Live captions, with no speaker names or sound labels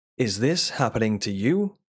Is this happening to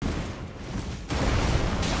you?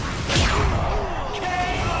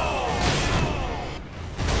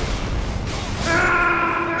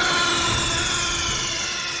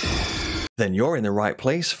 Then you're in the right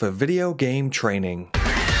place for video game training.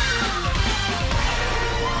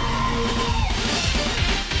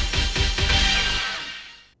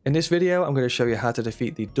 In this video, I'm going to show you how to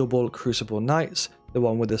defeat the double Crucible Knights, the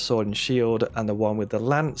one with the sword and shield and the one with the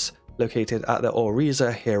lance, located at the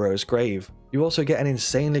Auriza hero's grave. You also get an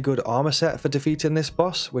insanely good armor set for defeating this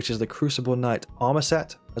boss, which is the Crucible Knight armor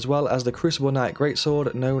set, as well as the Crucible Knight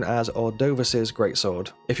greatsword known as Ordovis'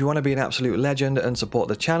 greatsword. If you want to be an absolute legend and support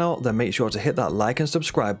the channel, then make sure to hit that like and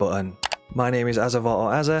subscribe button. My name is Azzavhar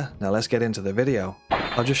or Azza. Now let's get into the video.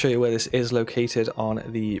 I'll just show you where this is located on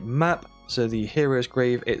the map. So the hero's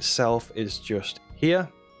grave itself is just here.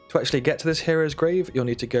 To actually get to this hero's grave, you'll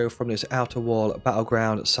need to go from this outer wall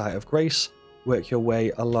battleground site of grace, work your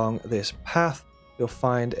way along this path. You'll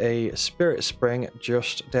find a spirit spring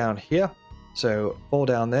just down here. So fall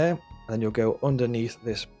down there, and then you'll go underneath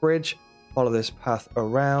this bridge, follow this path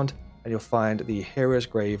around, and you'll find the hero's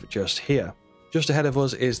grave just here. Just ahead of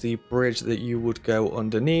us is the bridge that you would go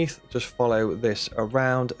underneath. Just follow this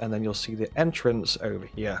around and then you'll see the entrance over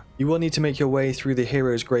here. You will need to make your way through the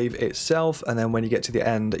hero's grave itself, and then when you get to the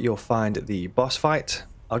end you'll find the boss fight.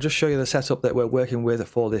 I'll just show you the setup that we're working with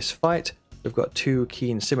for this fight. We've got 2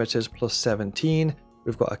 keen scimitars plus 17.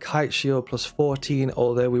 We've got a kite shield plus 14,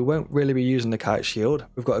 although we won't really be using the kite shield.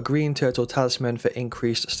 We've got a green turtle talisman for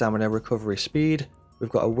increased stamina recovery speed. We've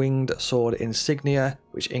got a winged sword insignia,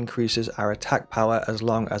 which increases our attack power as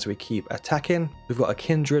long as we keep attacking. We've got a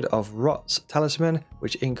kindred of rots talisman,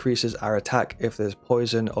 which increases our attack if there's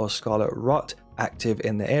poison or scarlet rot active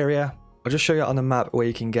in the area. I'll just show you on the map where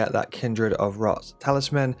you can get that kindred of rots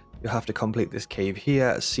talisman. You'll have to complete this cave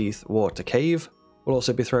here, Seath Water Cave. We'll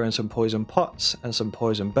also be throwing some poison pots and some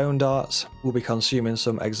poison bone darts. We'll be consuming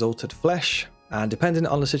some exalted flesh. And depending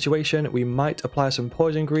on the situation, we might apply some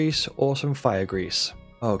poison grease or some fire grease.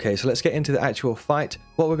 Okay, so let's get into the actual fight.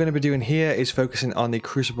 What we're going to be doing here is focusing on the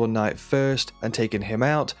Crucible Knight first and taking him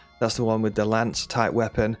out. That's the one with the lance type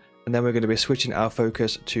weapon. And then we're going to be switching our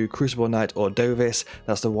focus to Crucible Knight Ordovis.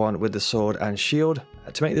 That's the one with the sword and shield.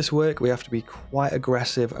 To make this work, we have to be quite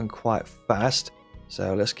aggressive and quite fast.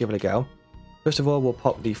 So let's give it a go. First of all, we'll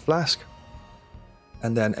pop the flask.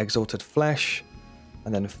 And then exalted flesh.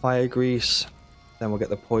 And then fire grease. Then we'll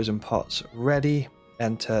get the poison pots ready,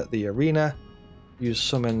 enter the arena, use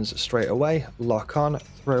summons straight away, lock on,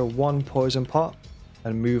 throw 1 poison pot,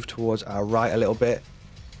 and move towards our right a little bit.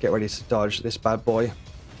 Get ready to dodge this bad boy.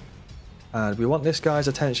 And we want this guy's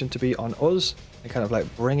attention to be on us, and kind of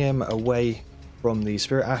like bring him away from the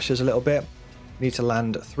spirit ashes a little bit. We need to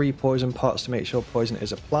land 3 poison pots to make sure poison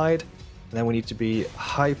is applied, and then we need to be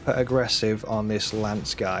hyper aggressive on this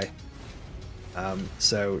lance guy.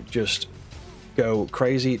 So just go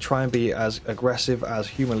crazy, try and be as aggressive as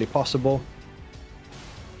humanly possible.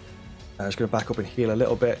 I'm just going to back up and heal a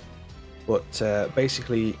little bit, but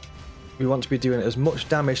basically we want to be doing as much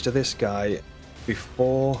damage to this guy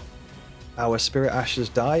before our spirit ashes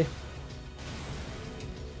die,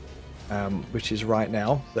 which is right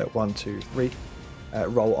now. So 1, 2, 3,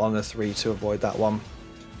 roll on the 3 to avoid that one.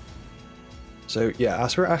 So yeah, our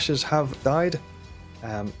spirit ashes have died,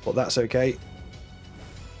 but that's okay.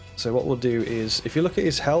 So what we'll do is, if you look at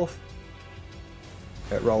his health,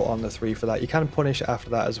 roll on the 3 for that. You can punish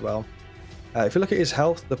after that as well. If you look at his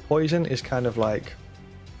health, the poison is kind of like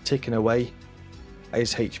ticking away at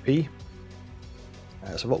his HP.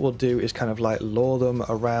 So what we'll do is kind of like lure them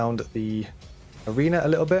around the arena a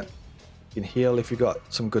little bit. You can heal if you've got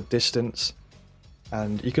some good distance.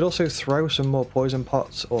 And you could also throw some more poison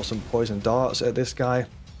pots or some poison darts at this guy,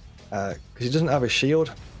 because he doesn't have a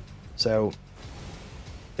shield. So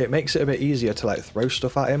it makes it a bit easier to like throw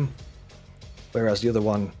stuff at him, whereas the other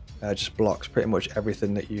one just blocks pretty much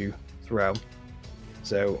everything that you throw.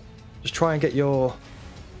 So just try and get your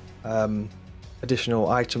additional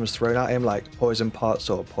items thrown at him, like poison pots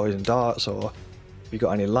or poison darts, or if you've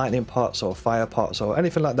got any lightning pots or fire pots or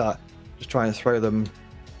anything like that, just try and throw them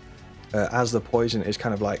as the poison is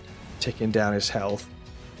kind of like ticking down his health.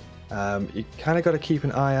 You kind of got to keep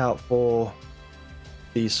an eye out for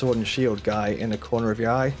the sword and shield guy in the corner of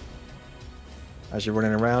your eye as you're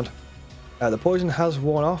running around. The poison has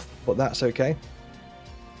worn off, but that's okay.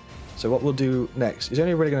 So what we'll do next is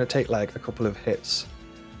only really going to take like a couple of hits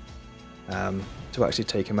to actually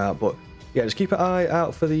take him out, but yeah, just keep an eye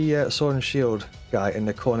out for the sword and shield guy in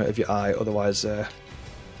the corner of your eye, otherwise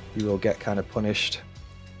you will get kind of punished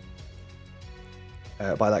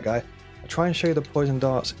by that guy. I'll try and show you the poison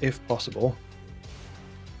darts if possible.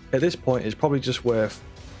 At this point, it's probably just worth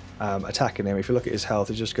attacking him. If you look at his health,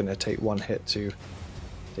 he's just going to take one hit to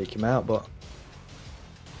take him out, but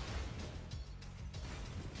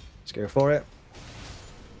let's go for it.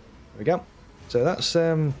 There we go. So that's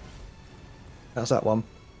that one.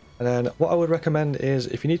 And then what I would recommend is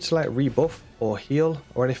if you need to like rebuff or heal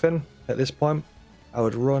or anything at this point, I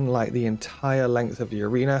would run like the entire length of the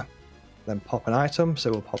arena, then pop an item.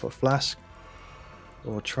 So we'll pop a flask.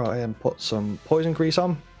 We'll try and put some poison grease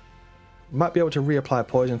on. Might be able to reapply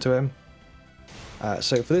poison to him.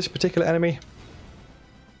 So for this particular enemy,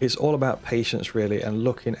 it's all about patience really, and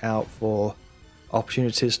looking out for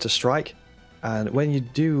opportunities to strike. And when you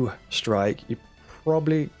do strike, you're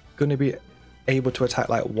probably going to be able to attack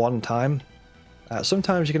like one time.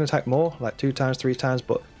 Sometimes you can attack more, like 2 times, 3 times,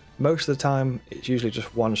 but most of the time it's usually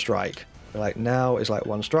just one strike. So like now is like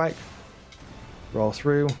one strike. Roll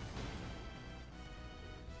through.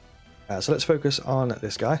 So let's focus on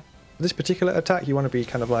this guy. For this particular attack, you want to be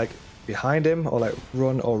kind of like behind him, or like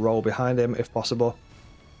run or roll behind him if possible.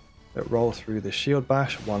 But roll through the shield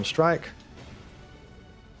bash, one strike.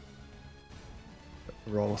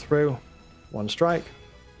 Roll through, one strike.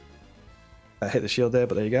 Hit the shield there,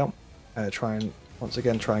 but there you go. Try and once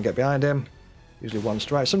again try and get behind him. Usually one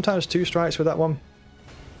strike, sometimes 2 strikes with that one,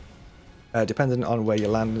 depending on where you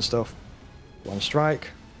land and stuff. One strike,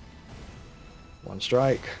 one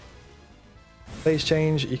strike. Phase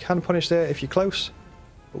change, you can punish there if you're close,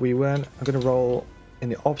 but we weren't. I'm going to roll in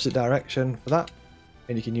the opposite direction for that,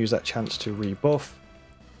 and you can use that chance to rebuff.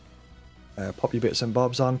 Pop your bits and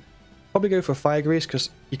bobs on. Probably go for fire grease because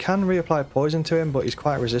you can reapply poison to him, but he's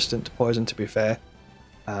quite resistant to poison, to be fair.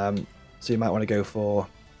 So you might want to go for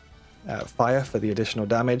fire for the additional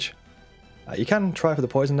damage. You can try for the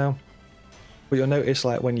poison now, but you'll notice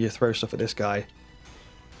like when you throw stuff at this guy,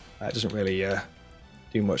 it doesn't really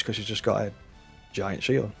do much because he's just got a giant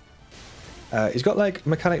shield. He's got like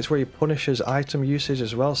mechanics where he punishes item usage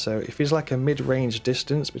as well. So if he's like a mid-range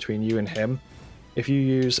distance between you and him, if you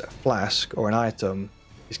use a flask or an item,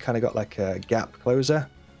 he's kind of got like a gap closer.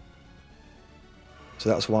 So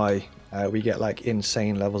that's why we get like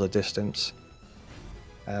insane levels of distance.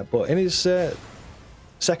 But in his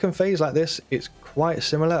second phase like this, it's quite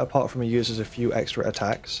similar, apart from he uses a few extra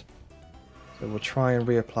attacks. So we'll try and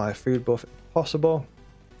reapply food buff if possible.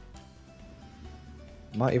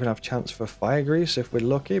 Might even have a chance for fire grease if we're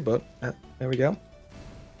lucky, but there we go.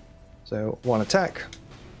 So one attack.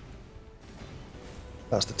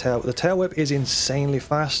 That's the tail. The tail whip is insanely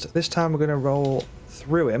fast. This time we're going to roll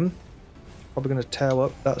through him. Probably going to tail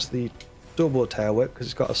whip. That's the double tail whip because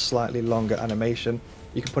it's got a slightly longer animation.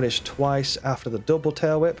 You can punish twice after the double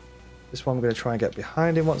tail whip. This one we're going to try and get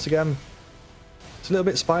behind him once again. It's a little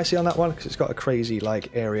bit spicy on that one because it's got a crazy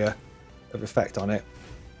like area of effect on it.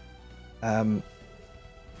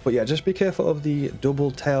 But yeah, just be careful of the double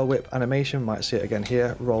tail whip animation. Might see it again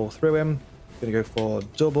here. Roll through him. Going to go for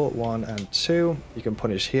double 1 and 2. You can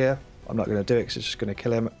punish here. I'm not going to do it because it's just going to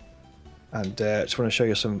kill him. And just want to show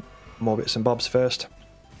you some more bits and bobs first.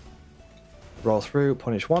 Roll through,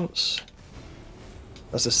 punish once.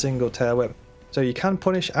 That's a single tail whip. So you can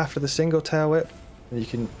punish after the single tail whip, and you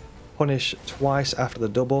can punish twice after the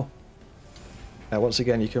double. Once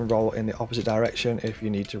again, you can roll in the opposite direction if you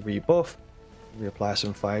need to rebuff. Reapply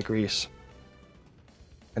some fire grease.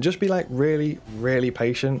 And just be like really, really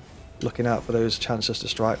patient, looking out for those chances to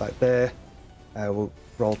strike like there. We'll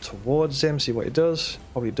roll towards him, see what he does.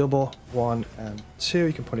 Probably double 1 and 2.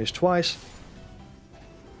 You can punish twice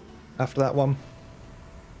after that one.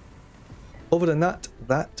 Other than that,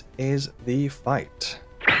 that is the fight.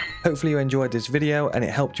 Hopefully you enjoyed this video and it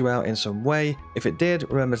helped you out in some way. If it did,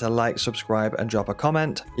 remember to like, subscribe and drop a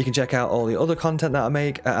comment. You can check out all the other content that I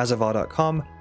make at Azzavhar.com.